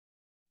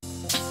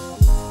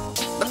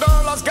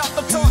has got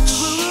the touch.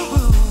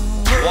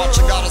 What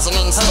you got is an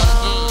instant.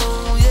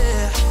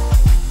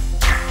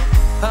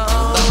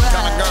 That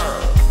kind of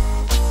girl.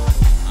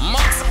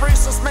 Max the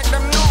priestess make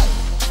them know.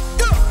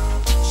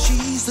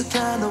 She's the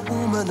kind of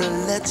woman that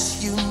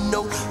lets you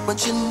know when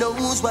she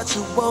knows what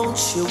you want,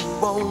 she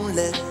won't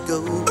let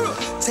go.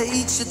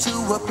 Takes you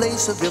to a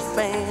place of your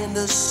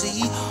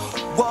fantasy,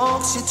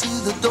 walks you to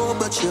the door,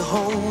 but she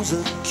holds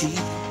a key.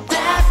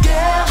 That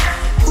girl,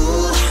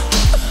 ooh,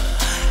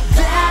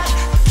 that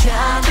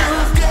kind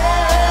of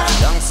girl.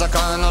 Youngster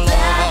kind of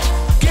lover.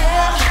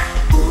 Girl,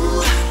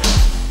 ooh,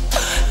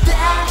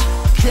 that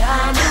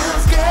kind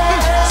of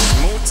girl.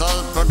 Smooth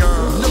type of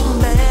girl. No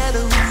matter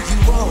who you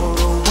are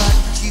or what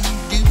you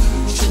do,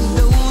 she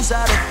knows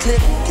how to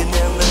click in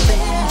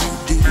everything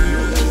you do.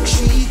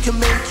 She can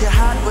make you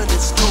hot when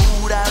it's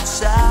cold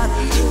outside,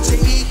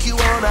 take you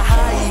on a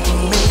high,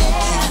 even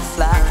make you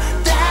fly.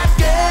 That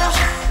girl,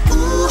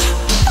 ooh,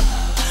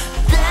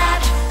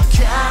 that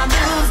kind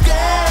of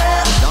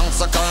girl.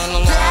 Youngster kind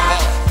of lover.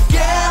 That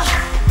girl,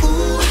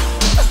 ooh,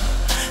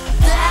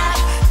 that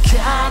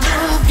kind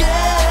of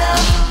girl.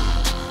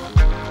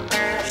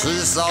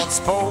 She's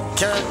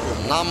outspoken,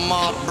 I'm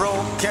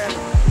heartbroken.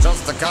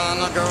 Just the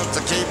kind of girl to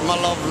keep my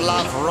love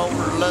life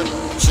rolling.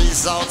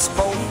 She's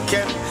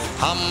outspoken,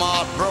 I'm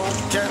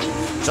heartbroken.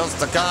 Just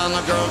the kind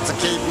of girl to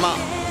keep my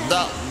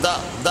that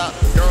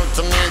girl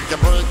to make you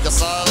break your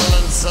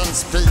silence and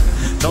speak.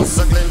 Just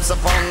a glimpse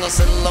upon the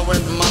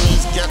silhouette, my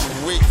knees get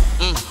weak.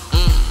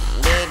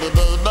 Baby,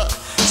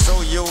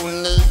 so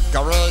unique. A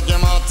reggae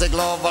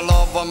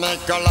lover, make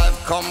her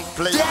life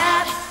complete.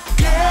 That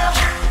girl,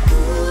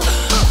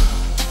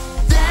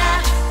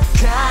 that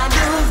kind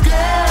of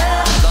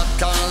girl. That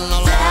kind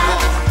of That lover.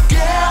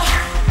 girl,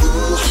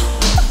 ooh,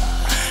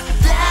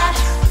 that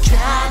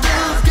kind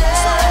of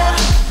girl.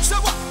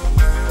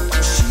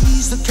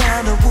 She's the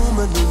kind of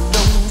woman who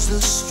knows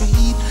the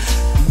street,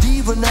 and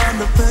even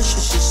under pressure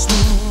she's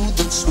smooth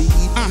and sweet.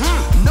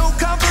 No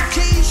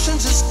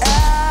complications, just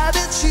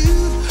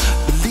attitude.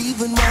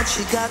 Believe in what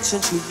she got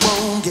since she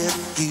won't get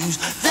used.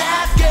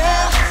 That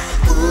girl,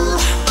 ooh,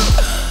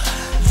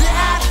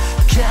 that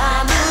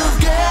kind of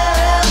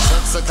girl.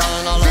 That's the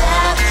kind of lover.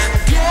 That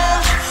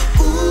girl,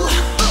 ooh,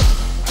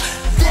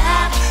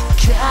 that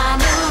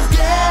kind of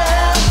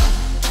girl.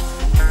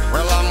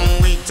 Well,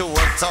 I'm weak to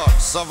her touch,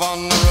 so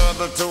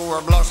vulnerable to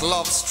her blush.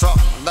 Love struck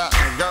that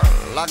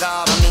girl, I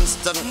got an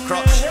instant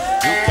crush. You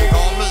can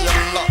call me a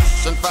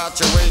lush,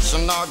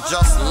 infatuation or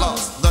just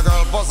lust. The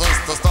girl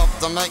possessed the stuff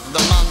to make the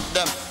man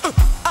them.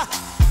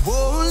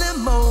 Holy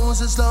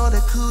Moses, Lord,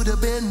 it could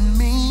have been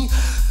me,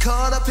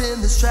 caught up in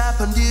this trap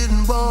and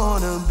didn't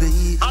wanna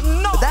be. I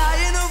know. But I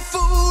ain't a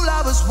fool,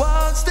 I was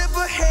one step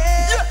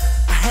ahead.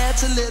 I had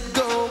to let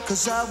go,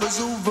 cause I was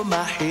over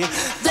my head.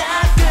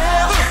 That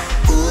girl,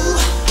 ooh,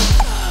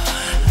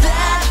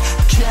 that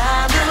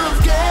kind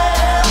of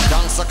girl.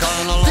 Dancer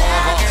kind of lover.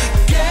 That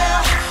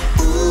girl,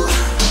 ooh,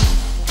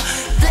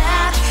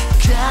 that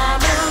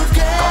kind of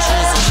girl. Cause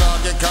she's a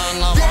shaggy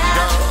kind of That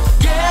girl.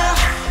 girl,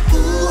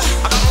 ooh, I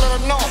gotta let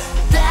her know.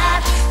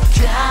 that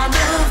kind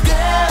of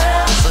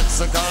girl.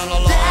 Sexy kind of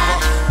lover. That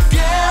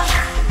girl,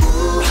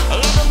 ooh, I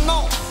let her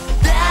know.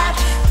 that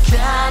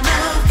kind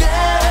of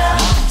girl.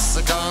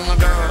 Sexy kind of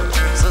girl.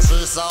 So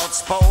she's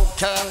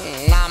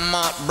outspoken, I'm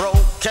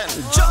heartbroken.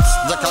 Just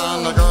the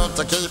kind of girl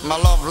to keep my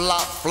love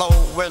life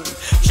flowing.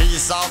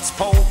 She's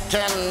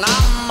outspoken,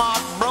 I'm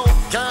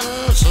heartbroken.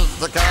 She's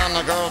the kind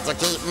of girl to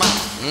keep my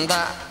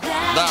that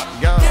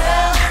girl.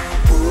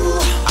 Ooh,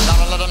 I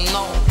gotta let him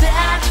know.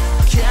 that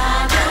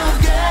kind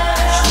of girl.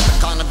 She's the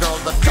kind of girl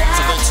that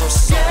captivates her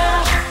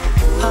soul.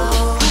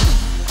 Oh,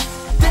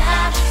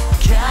 that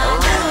kind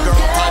of Girl,